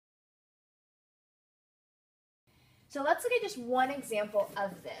So let's look at just one example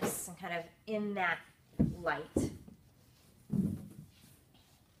of this and kind of in that light.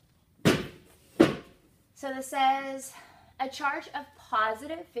 So this says a charge of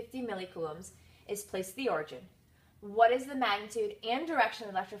positive 50 millicoulombs is placed at the origin. What is the magnitude and direction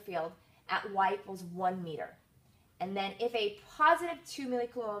of the electric field at y equals 1 meter? And then if a positive 2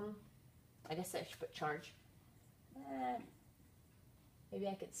 millicoulomb, I guess I should put charge. Maybe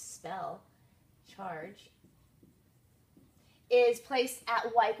I could spell charge, is placed at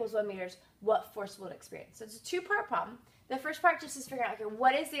y equals 1 meters, what force will it experience? So it's a two-part problem. The first part just is figuring out, okay,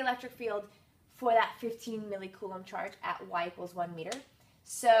 what is the electric field for that 15 millicoulomb charge at y equals 1 meter?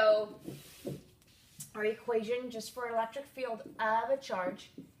 So our equation just for an electric field of a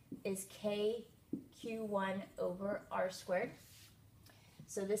charge is kq1 over r squared.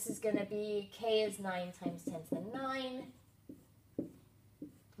 So this is going to be, k is 9 times 10 to the 9.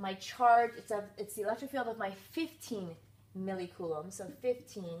 My charge, it's the electric field of my 15 millicoulombs, so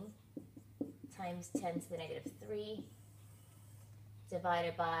 15 times 10 to the negative 3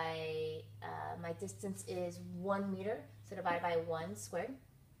 divided by, my distance is 1 meter, so divided by 1 squared.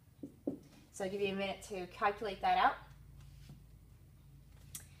 So I'll give you a minute to calculate that out.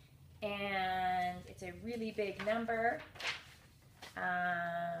 And it's a really big number.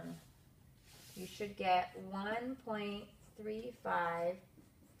 You should get 1.35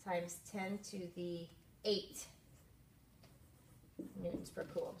 times 10 to the 8 newtons per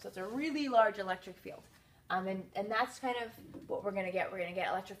coulomb. So it's a really large electric field. And that's kind of what we're going to get. We're going to get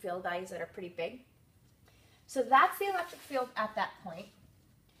electric field values that are pretty big. So that's the electric field at that point.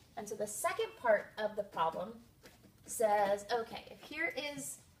 And so the second part of the problem says, okay, if here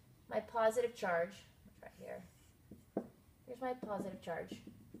is my positive charge, right here, here's my positive charge.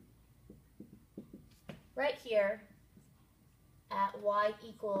 Right here at y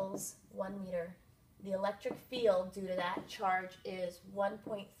equals 1 meter, the electric field due to that charge is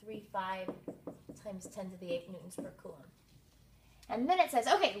 1.35 times 10 to the 8 newtons per coulomb. And then it says,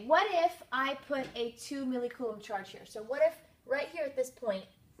 okay, what if I put a 2 millicoulomb charge here? So what if right here at this point,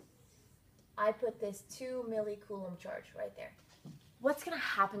 I put this 2 millicoulomb charge right there? What's going to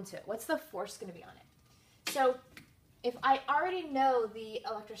happen to it? What's the force going to be on it? So if I already know the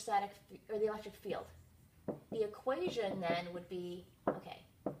electrostatic or the electric field, the equation then would be, okay,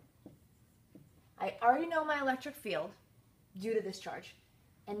 I already know my electric field due to this charge,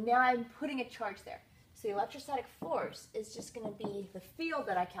 and now I'm putting a charge there. So the electrostatic force is just going to be the field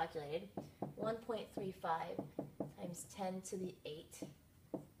that I calculated, 1.35 times 10 to the 8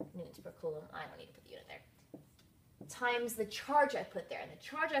 newtons per coulomb. I don't need to put the unit there. Times the charge I put there. And the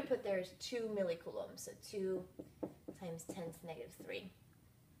charge I put there is 2 millicoulombs. So 2 times 10 to the negative 3.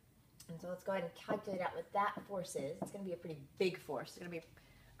 And so let's go ahead and calculate out what that force is. It's going to be a pretty big force. It's going to be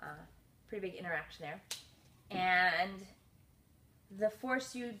a pretty big interaction there. And the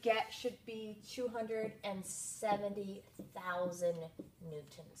force you get should be 270,000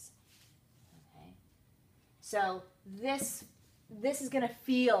 newtons. Okay. So this is going to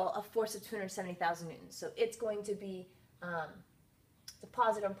feel a force of 270,000 newtons. So it's going to be it's a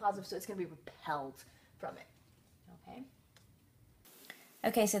positive and positive, so it's going to be repelled from it. Okay.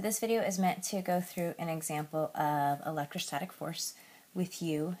 Okay, so this video is meant to go through an example of electrostatic force with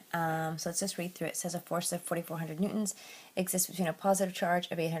you. So let's just read through it. It says a force of 4,400 newtons exists between a positive charge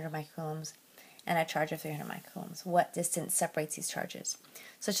of 800 microcoulombs and a charge of 300 microcoulombs. What distance separates these charges?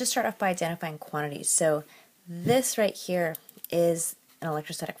 So let's just start off by identifying quantities. So this right here is an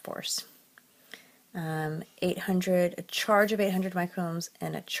electrostatic force. 800, a charge of 800 microcoulombs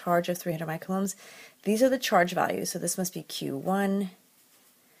and a charge of 300 microcoulombs. These are the charge values, so this must be Q1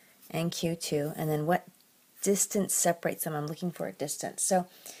 and Q2, and then what distance separates them? I'm looking for a distance. So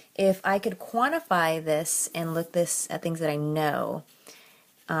if I could quantify this and look this at things that I know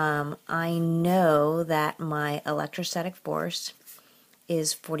that my electrostatic force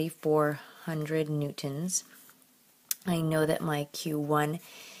is 4,400 newtons. I know that my Q1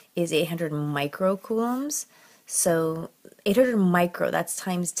 is 800 microcoulombs. So 800 micro, that's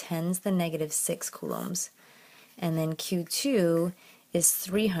times 10 to the negative 6 coulombs. And then Q2 is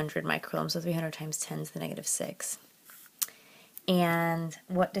 300 microcoulombs, so 300 times 10 to the negative 6. And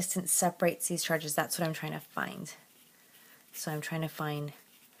what distance separates these charges? That's what I'm trying to find. So I'm trying to find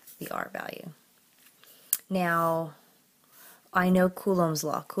the R value. Now, I know Coulomb's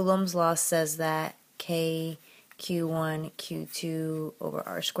law. Coulomb's law says that K Q1 Q2 over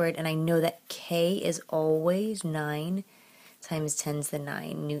R squared, and I know that K is always 9 times 10 to the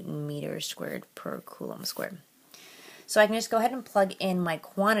 9 Newton meters squared per Coulomb squared. So I can just go ahead and plug in my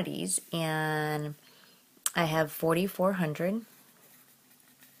quantities, and I have 4,400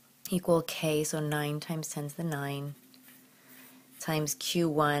 equal K, so 9 times 10 to the 9 times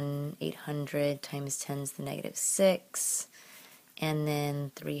Q1, 800 times 10 to the negative 6, and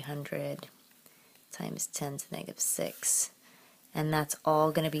then 300 times 10 to the negative 6. And that's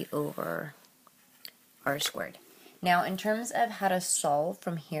all going to be over r squared. Now, in terms of how to solve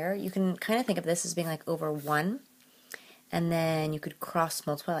from here, you can kind of think of this as being like over 1, and then you could cross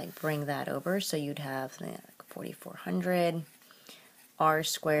multiply, like bring that over, so you'd have something like 4,400. R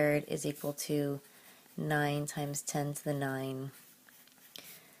squared is equal to 9 times 10 to the 9,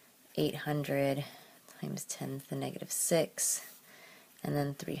 800 times 10 to the negative 6, and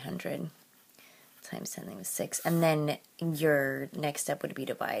then 300 times 10 to the negative 6. And then your next step would be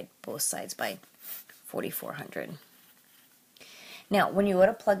to divide both sides by 4,400. Now, when you go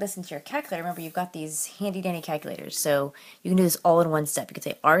to plug this into your calculator, remember you've got these handy dandy calculators, so you can do this all in one step. You could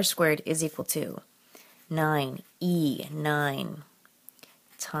say r squared is equal to 9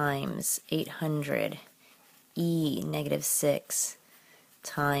 times 800 negative 6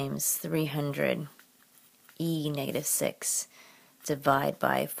 times 300 negative 6 divide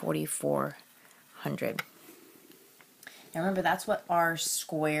by 4,400. Now remember, that's what r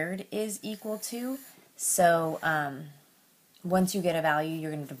squared is equal to. So once you get a value,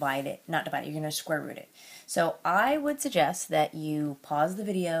 you're going to divide it, not divide it, you're going to square root it. So I would suggest that you pause the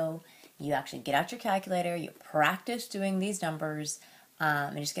video, you actually get out your calculator, you practice doing these numbers,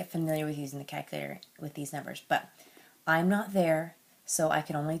 and just get familiar with using the calculator with these numbers. But I'm not there, so I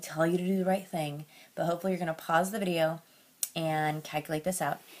can only tell you to do the right thing. But hopefully you're going to pause the video and calculate this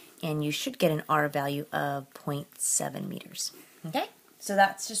out, and you should get an R value of 0.7 meters. Okay? So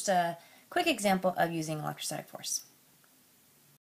that's just a quick example of using electrostatic force.